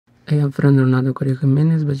I am Fran Ronaldo Correa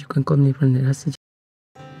Jimenez, but you can call me Fran Erastic.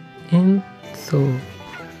 And so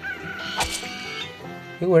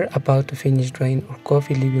we were about to finish drying our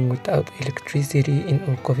coffee, living without electricity in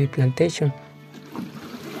our coffee plantation.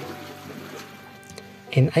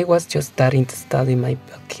 And I was just starting to study my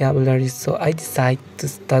vocabulary, so I decided to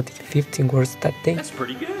study 15 words that day. That's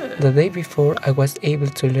pretty good. The day before, I was able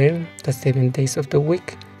to learn the 7 days of the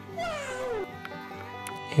week.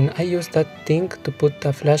 And I used that thing to put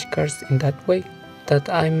the flashcards in that way that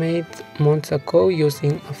I made months ago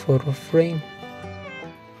using a photo frame.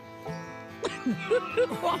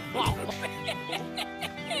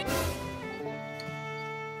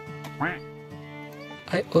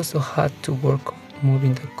 I also had to work on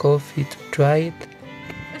moving the coffee to dry it.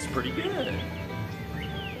 That's pretty good.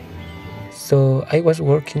 So I was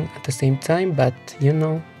working at the same time, but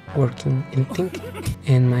working and thinking.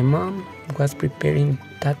 And my mom was preparing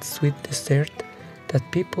that sweet dessert that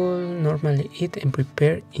people normally eat and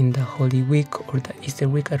prepare in the Holy Week or the Easter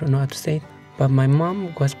week, I don't know how to say it. But my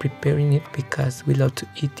mom was preparing it because we love to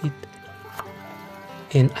eat it.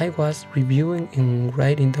 And I was reviewing and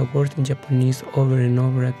writing the words in Japanese over and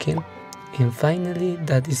over again. And finally,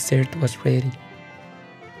 the dessert was ready.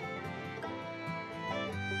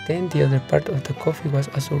 Then the other part of the coffee was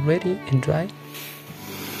also ready and dry.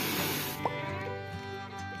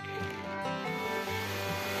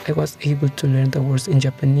 I was able to learn the words in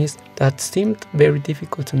Japanese that seemed very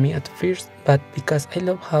difficult to me at first, but because I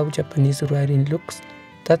love how Japanese writing looks,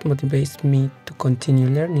 that motivates me to continue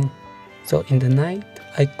learning. So in the night,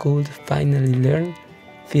 I could finally learn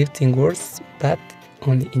 15 words, but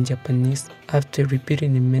only in Japanese. After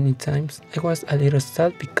repeating it many times, I was a little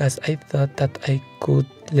sad because I thought that I could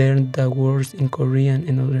learn the words in Korean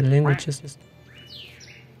and other languages.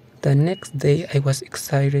 The next day, I was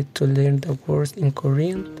excited to learn the words in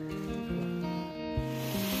Korean.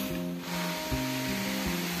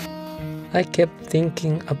 I kept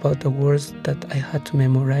thinking about the words that I had to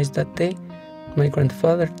memorize that day. My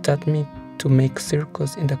grandfather taught me to make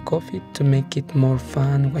circles in the coffee to make it more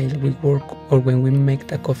fun while we work or when we make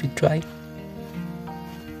the coffee dry.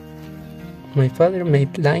 My father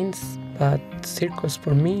made lines, but circles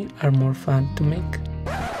for me are more fun to make.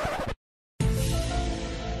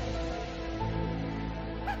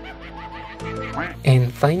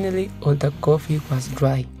 And finally, all the coffee was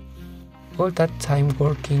dry. All that time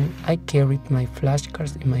working, I carried my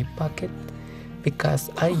flashcards in my pocket because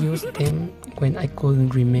I used them when I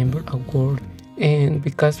couldn't remember a word. And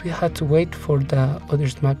because we had to wait for the other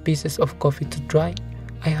small pieces of coffee to dry,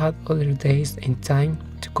 I had other days and time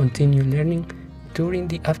to continue learning. During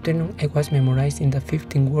the afternoon, I was memorizing the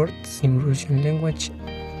 15 words in Russian language.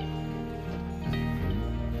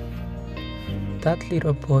 That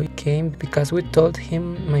little boy came because we told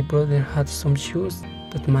him my brother had some shoes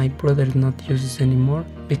that my brother not uses anymore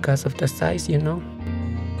because of the size, His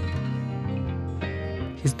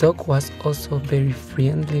dog was also very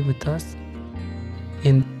friendly with us.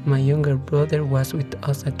 And my younger brother was with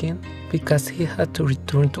us again because he had to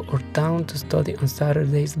return to our town to study on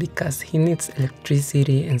Saturdays because he needs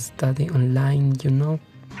electricity and study online,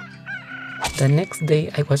 The next day,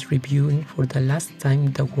 I was reviewing for the last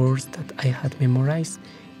time the words that I had memorized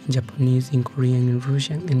in Japanese, in Korean, in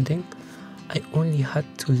Russian, and then I only had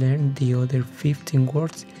to learn the other 15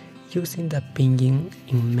 words using the pinyin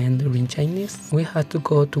in Mandarin Chinese. We had to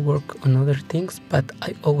go to work on other things, but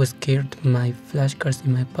I always carried my flashcards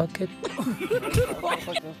in my pocket.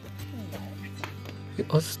 We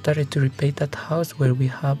also started to repaint that house where we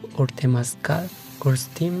have our temazcal, or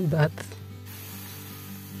steam bath.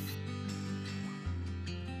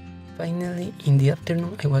 Finally, in the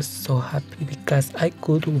afternoon, I was so happy because I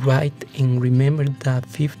could write and remember the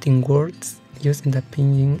 15 words using the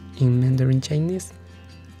pinyin in Mandarin Chinese.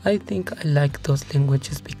 I think I like those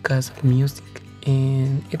languages because of music,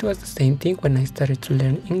 and it was the same thing when I started to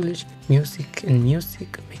learn English. Music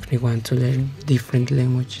makes me want to learn different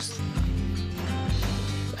languages.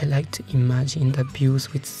 I like to imagine the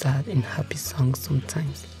views with sad and happy songs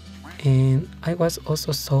sometimes. And I was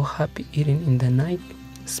also so happy eating in the night,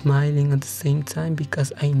 smiling at the same time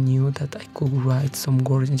because I knew that I could write some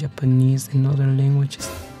words in Japanese and other languages.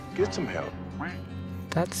 Get some help.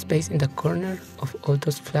 That space in the corner of all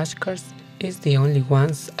those flashcards is the only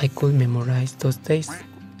ones I could memorize those days.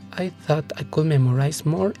 I thought I could memorize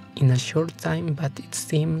more in a short time, but it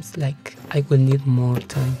seems like I will need more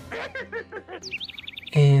time.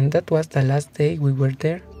 And that was the last day we were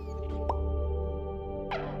there.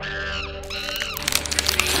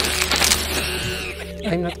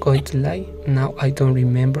 I'm not going to lie, now I don't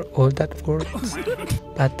remember all that words,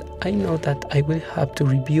 but I know that I will have to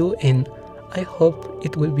review and I hope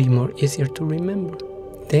it will be more easier to remember.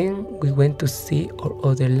 Then we went to see our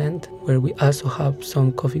other land, where we also have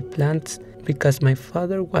some coffee plants, because my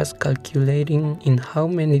father was calculating in how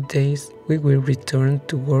many days we will return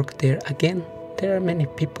to work there again. There are many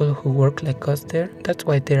people who work like us there, that's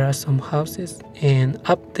why there are some houses, and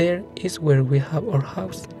up there is where we have our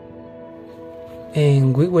house.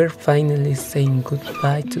 And we were finally saying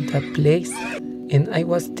goodbye to that place, and I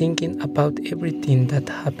was thinking about everything that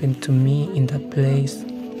happened to me in that place.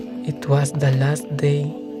 It was the last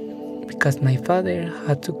day, because my father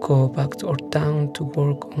had to go back to our town to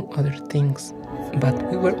work on other things.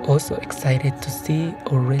 But we were also excited to see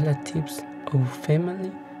our relatives, our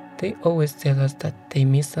family. They always tell us that they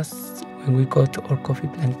miss us when we go to our coffee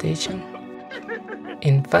plantation.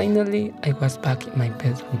 And finally, I was back in my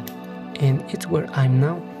bedroom. And it's where I'm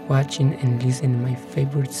now, watching and listening to my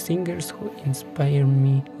favorite singers who inspire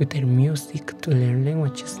me with their music to learn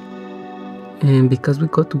languages. And because we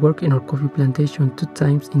go to work in our coffee plantation 2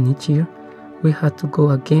 times in each year, we had to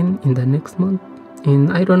go again in the next month.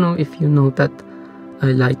 And I don't know if you know that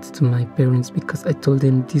I lied to my parents because I told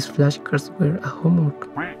them these flashcards were a homework.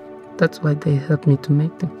 That's why they helped me to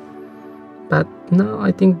make them. But now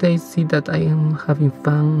I think they see that I am having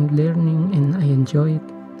fun learning and I enjoy it.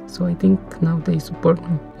 So I think now they support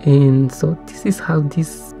me. And so this is how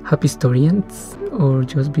this happy story ends or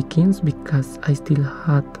just begins, because I still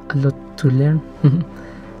had a lot to learn.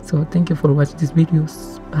 So thank you for watching these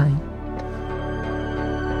videos. Bye.